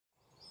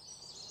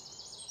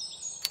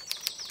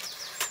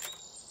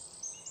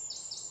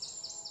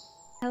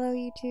Hello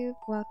YouTube,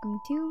 welcome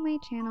to my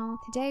channel.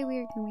 Today we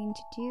are going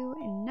to do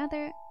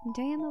another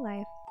day in the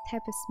life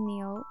type of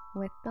meal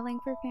with the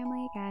Lankford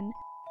family again.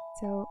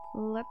 So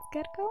let's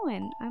get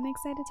going. I'm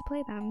excited to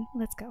play them.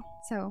 Let's go.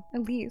 So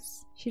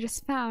Elise, she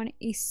just found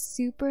a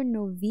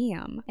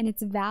supernovium and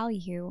its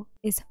value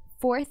is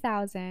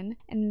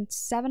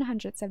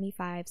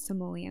 4,775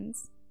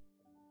 simoleons.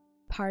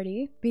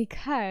 Party,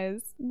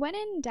 because when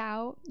in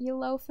doubt, you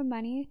loaf for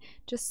money,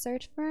 just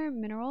search for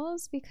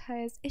minerals.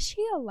 Because is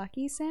she a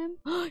lucky sim?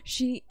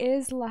 She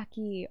is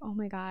lucky. Oh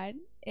my god,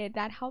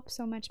 that helps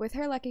so much with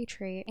her lucky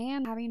trait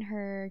and having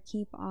her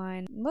keep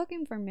on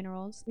looking for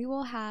minerals. We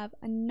will have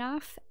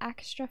enough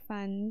extra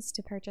funds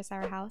to purchase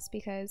our house,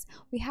 because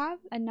we have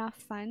enough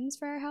funds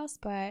for our house,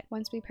 but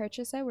once we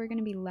purchase it, we're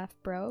gonna be left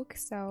broke.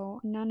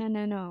 So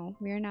no,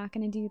 we're not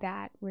gonna do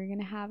that. We're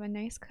gonna have a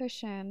nice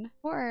cushion,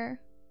 or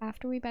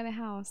after we buy the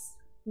house,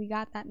 we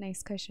got that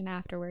nice cushion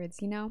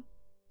afterwards, you know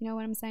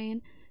what I'm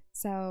saying?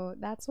 So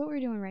that's what we're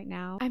doing right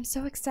now. I'm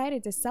so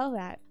excited to sell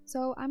that.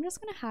 So I'm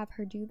just gonna have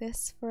her do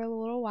this for a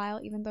little while,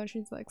 even though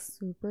she's like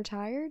super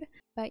tired.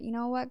 But you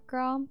know what,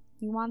 girl?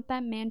 You want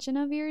that mansion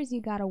of yours, you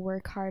gotta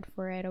work hard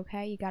for it,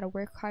 okay? You gotta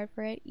work hard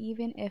for it,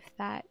 even if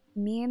that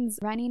means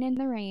running in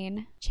the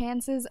rain.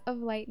 Chances of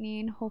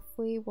lightning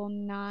hopefully will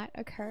not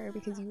occur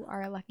because you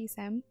are a lucky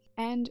sim.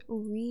 And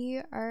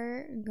we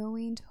are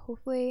going to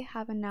hopefully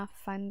have enough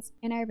funds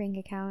in our bank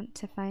account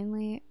to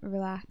finally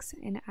relax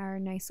in our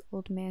nice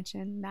old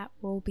mansion that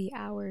will be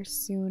ours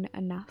soon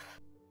enough.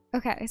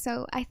 Okay,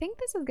 so I think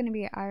this is going to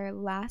be our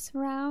last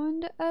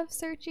round of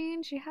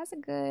searching. She has a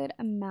good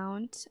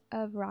amount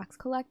of rocks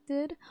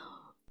collected.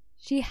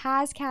 She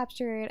has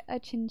captured a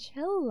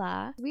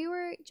chinchilla. We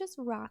were just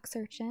rock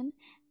searching,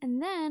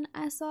 and then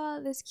I saw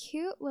this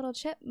cute little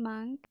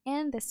chipmunk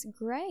and this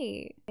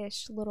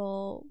grayish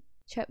little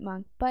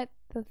chipmunk, but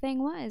the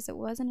thing was, it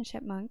wasn't a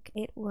chipmunk,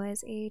 it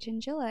was a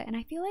chinchilla, and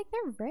I feel like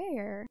they're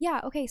rare.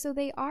 Yeah, okay, so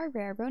they are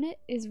rare. Rodent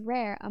is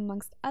rare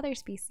amongst other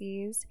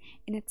species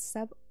in its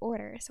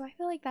suborder, so I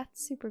feel like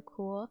that's super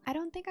cool. I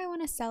don't think I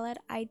want to sell it.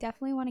 I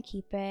definitely want to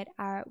keep it.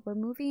 We're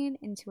moving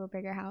into a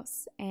bigger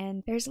house,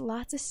 and there's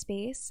lots of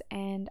space,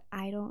 and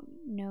I don't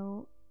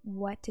know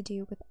what to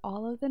do with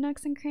all of the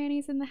nooks and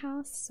crannies in the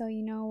house. So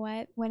you know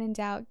what, when in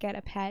doubt, get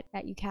a pet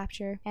that you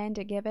capture and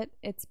to give it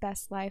its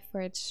best life for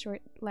its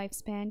short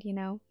lifespan, you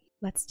know.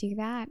 Let's do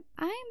that.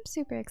 I'm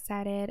super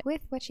excited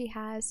with what she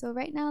has. So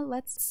right now,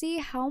 let's see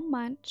how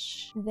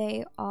much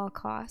they all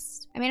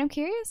cost. I mean, I'm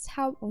curious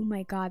how, oh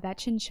my god, that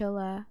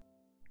chinchilla,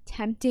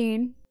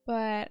 tempting.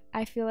 But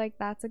I feel like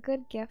that's a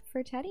good gift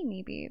for Teddy,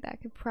 maybe.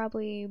 That could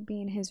probably be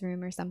in his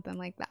room or something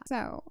like that.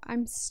 So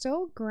I'm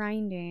still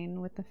grinding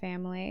with the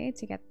family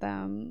to get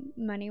them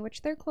money,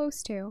 which they're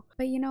close to.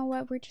 But you know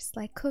what? We're just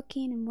like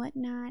cooking and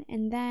whatnot.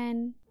 And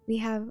then we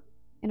have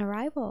an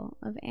arrival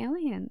of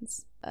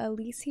aliens.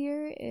 Elise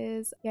here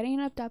is getting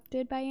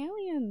abducted by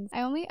aliens.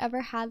 I only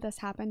ever had this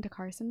happen to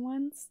Carson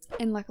once,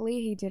 and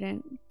luckily he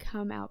didn't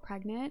come out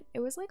pregnant.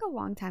 It was like a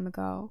long time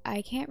ago.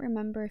 I can't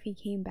remember if he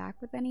came back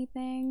with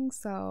anything,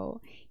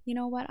 so you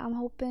know what, I'm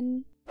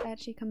hoping that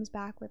she comes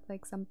back with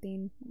like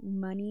something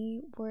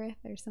money worth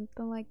or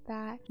something like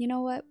that. You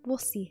know what, we'll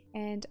see.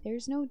 And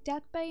there's no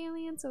death by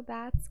aliens, so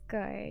that's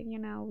good. You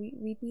know,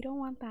 we don't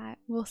want that.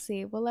 We'll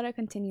see. We'll let her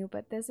continue,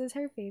 but this is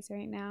her face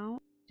right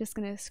now. Just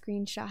gonna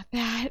screenshot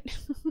that.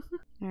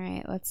 All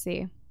right, let's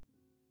see.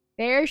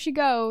 There she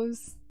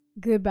goes.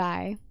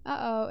 Goodbye.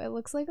 Uh-oh, it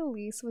looks like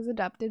Elise was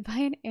adopted by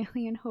an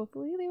alien.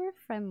 Hopefully they were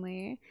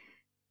friendly.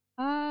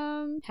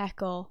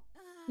 Heckle.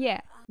 Yeah,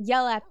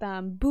 yell at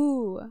them.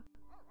 Boo.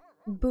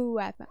 Boo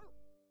at them.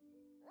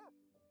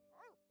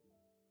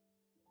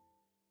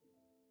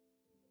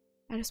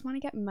 I just want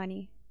to get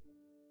money.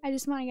 I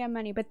just want to get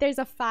money, but there's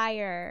a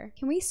fire.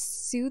 Can we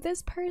sue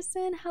this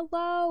person?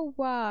 Hello?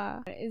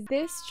 Is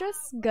this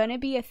just gonna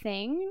be a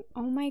thing?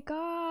 Oh my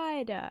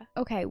god.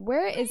 Okay,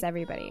 where is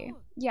everybody?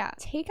 Yeah,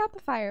 take out the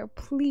fire,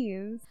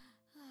 please.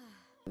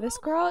 This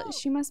girl,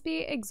 she must be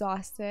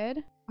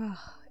exhausted. Ugh.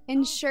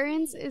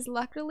 Insurance is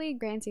luckily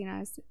granting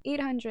us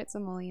 800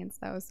 simoleons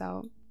though,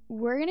 so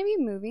we're gonna be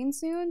moving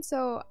soon,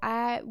 so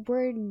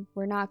we're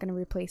not gonna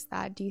replace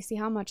that. Do you see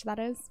how much that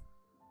is?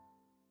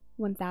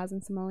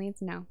 1,000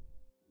 simoleons?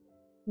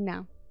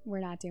 No, we're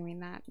not doing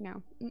that.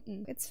 No.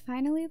 It's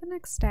finally the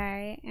next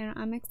day, and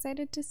I'm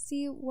excited to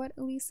see what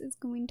Elise is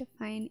going to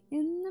find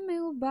in the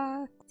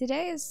mailbox.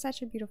 Today is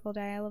such a beautiful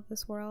day. I love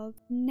this world.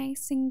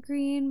 Nice and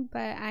green,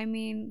 but I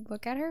mean,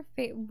 look at her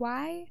face.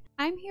 Why?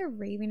 I'm here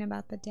raving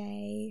about the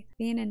day,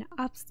 being an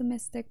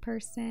optimistic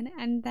person,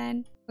 and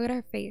then look at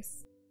her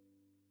face.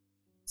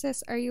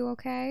 Sis, are you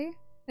okay?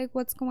 Like,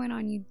 what's going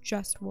on? You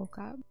just woke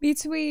up.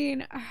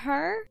 Between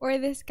her or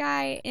this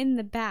guy in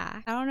the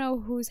back, I don't know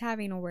who's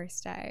having a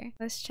worse day.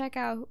 Let's check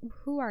out.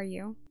 Who are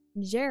you?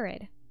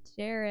 Jared.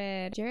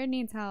 Jared. Jared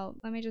needs help.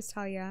 Let me just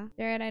tell you.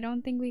 Jared, I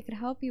don't think we could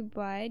help you,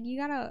 bud. You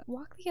gotta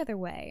walk the other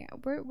way.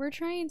 We're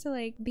trying to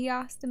like be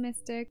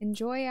optimistic,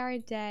 enjoy our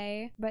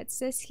day, but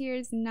sis here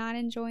is not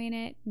enjoying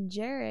it.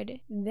 Jared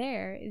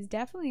there is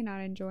definitely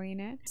not enjoying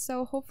it.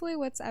 So hopefully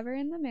what's ever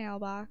in the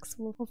mailbox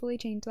will hopefully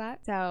change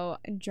that. So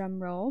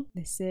drum roll.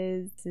 This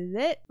is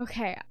it.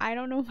 Okay, I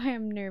don't know why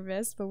I'm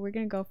nervous, but we're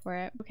gonna go for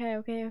it.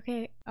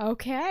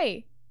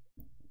 Okay.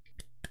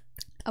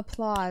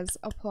 Applause.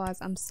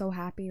 I'm so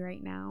happy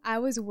right now. I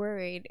was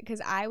worried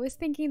because I was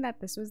thinking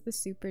that this was the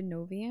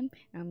Supernovium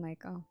and I'm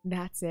like, oh,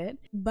 that's it.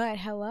 But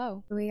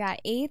hello, we got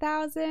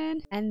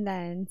 8,000 and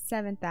then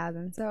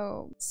 7,000.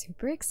 So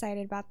super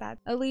excited about that.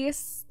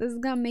 Elise, this is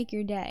gonna make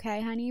your day,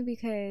 okay, honey?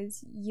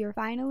 Because you're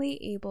finally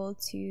able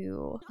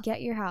to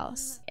get your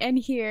house. And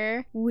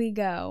here we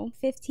go.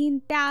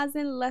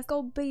 15,000. Let's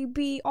go,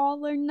 baby.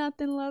 All or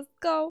nothing. Let's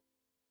go.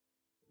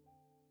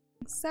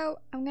 So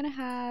I'm gonna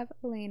have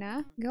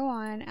Elena go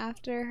on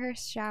after her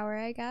shower,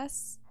 I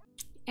guess.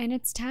 And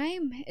it's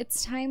time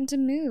to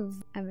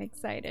move. I'm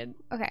excited.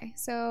 Okay,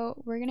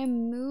 so we're gonna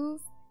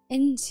move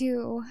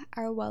into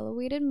our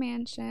well-awaited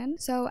mansion.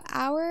 So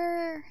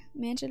our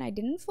mansion, I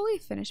didn't fully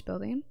finish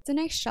building. It's a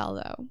nice shell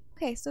though.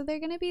 Okay, so they're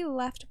gonna be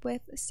left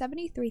with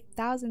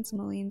 73,000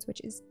 simoleons,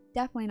 which is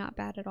definitely not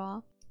bad at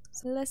all.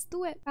 So let's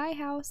do it. Bye,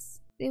 house.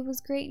 It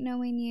was great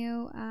knowing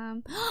you.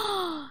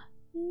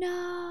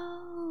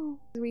 No,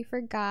 we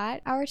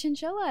forgot our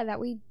chinchilla that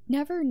we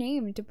never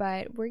named,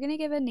 but we're gonna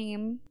give a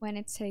name when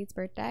it's today's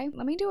birthday.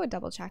 Let me do a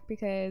double check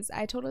because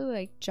I totally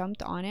like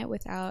jumped on it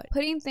without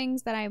putting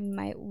things that I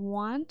might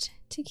want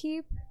to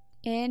keep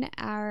in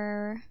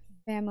our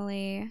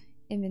family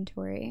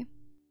inventory.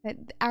 But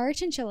our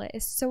chinchilla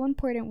is so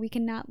important, we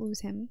cannot lose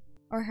him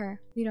or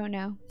her. We don't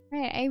know.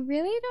 All right, I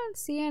really don't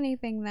see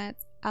anything that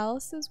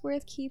else is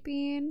worth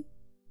keeping.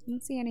 I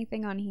don't see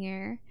anything on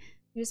here.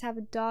 You just have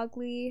a dog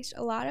leash.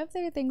 A lot of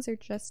their things are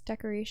just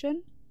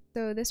decoration.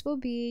 So this will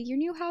be your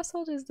new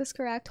household. Is this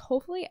correct?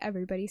 Hopefully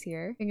everybody's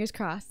here. Fingers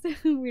crossed.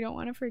 We don't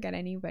want to forget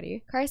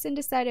anybody. Carson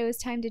decided it was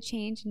time to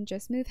change and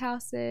just move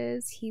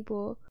houses. He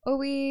will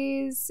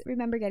always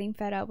remember getting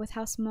fed up with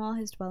how small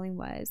his dwelling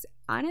was.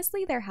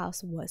 Honestly, their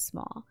house was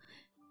small.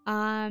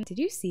 Did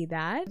you see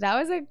that? That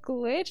was a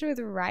glitch with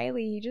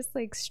Riley. He just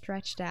like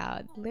stretched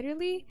out.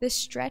 Literally, the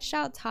stretched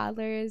out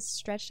toddlers,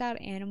 stretched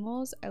out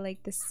animals are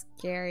like the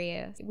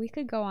scariest. We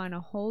could go on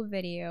a whole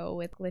video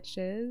with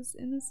glitches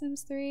in The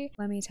Sims 3.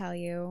 Let me tell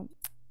you.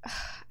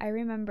 I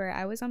remember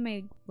I was on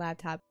my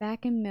laptop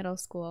back in middle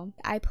school.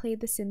 I played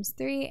The Sims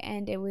 3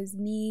 and it was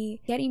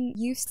me getting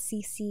used to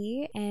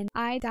CC, and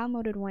I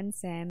downloaded one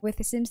sim with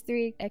The Sims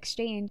 3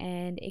 Exchange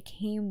and it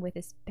came with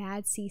this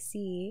bad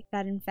CC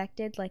that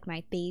infected like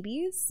my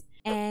babies.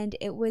 And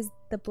it was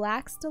the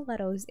black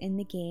stilettos in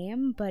the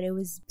game, but it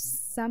was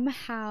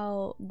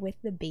somehow with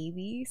the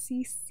baby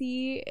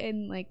CC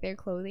in like their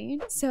clothing.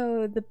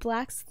 So the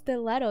black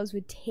stilettos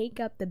would take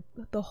up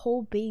the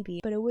whole baby,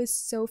 but it was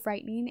so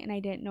frightening and I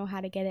didn't know how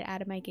to get it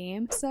out of my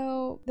game.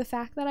 So the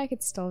fact that I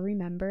could still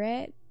remember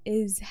it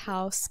is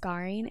how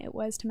scarring it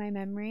was to my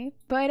memory.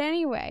 But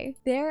anyway,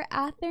 they're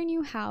at their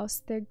new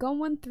house. They're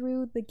going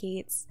through the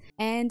gates.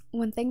 And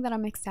one thing that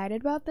I'm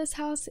excited about this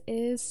house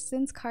is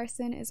since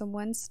Carson is a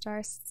 1-star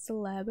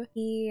celeb,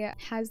 he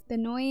has the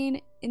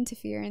annoying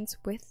interference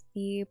with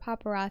the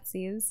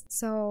paparazzis.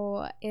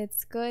 So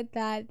it's good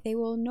that they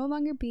will no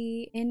longer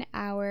be in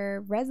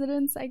our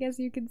residence, I guess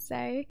you could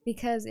say,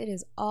 because it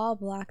is all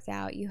blocked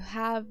out. You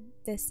have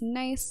this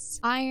nice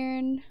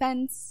iron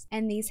fence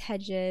and these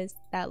hedges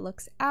that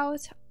looks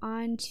out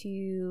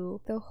onto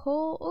the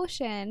whole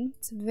ocean.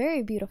 It's a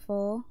very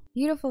beautiful,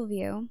 beautiful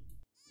view.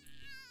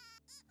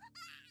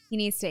 He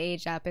needs to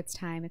age up. It's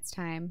time. It's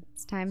time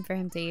for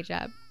him to age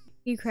up.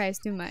 He cries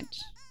too much.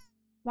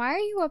 Why are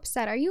you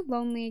upset? Are you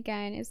lonely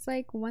again? It's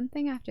like one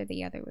thing after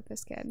the other with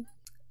this kid.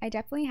 I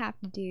definitely have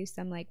to do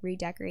some like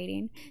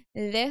redecorating.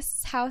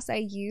 This house I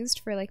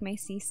used for like my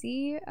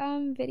CC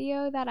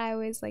video that I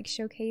was like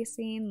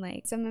showcasing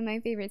like some of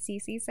my favorite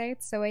CC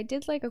sites. So I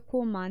did like a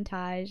cool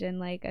montage and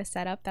like a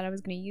setup that I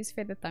was going to use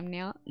for the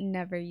thumbnail.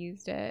 Never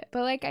used it.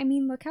 But like, I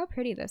mean, look how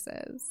pretty this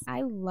is.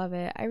 I love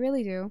it. I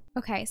really do.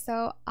 Okay,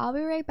 so I'll be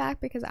right back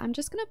because I'm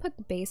just going to put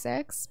the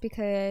basics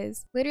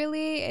because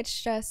literally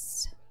it's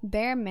just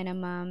bare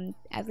minimum.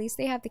 At least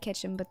they have the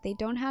kitchen, but they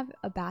don't have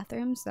a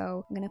bathroom,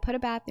 so I'm gonna put a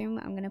bathroom,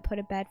 I'm gonna put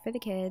a bed for the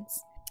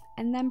kids,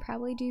 and then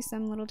probably do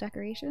some little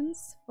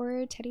decorations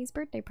for Teddy's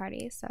birthday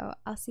party. So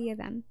I'll see you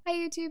then. Hi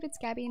YouTube, it's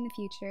Gabby in the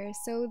future.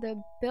 So the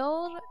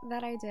build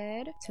that I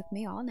did took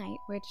me all night,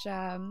 which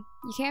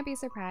you can't be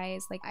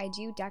surprised. Like, I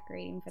do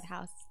decorating for the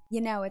house.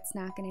 You know, it's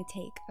not gonna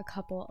take a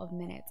couple of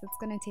minutes. It's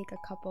gonna take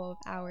a couple of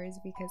hours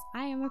because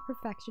I am a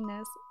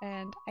perfectionist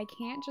and I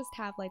can't just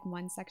have like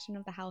one section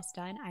of the house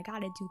done. I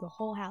gotta do the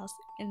whole house,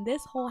 and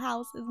this whole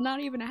house is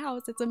not even a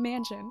house, it's a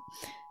mansion.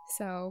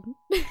 So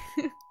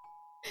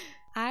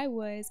I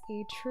was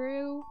a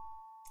true,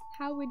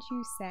 how would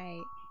you say,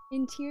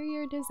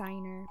 interior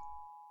designer.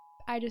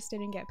 I just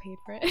didn't get paid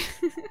for it.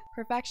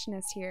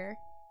 Perfectionist here.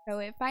 So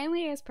it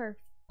finally is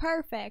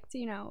perfect,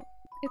 you know.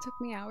 It took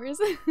me hours.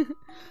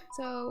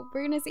 So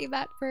we're gonna save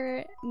that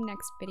for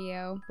next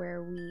video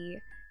where we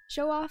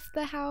show off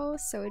the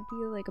house. So it'd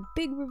be like a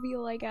big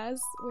reveal, I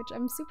guess, which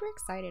I'm super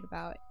excited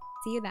about.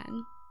 See you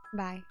then.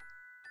 Bye.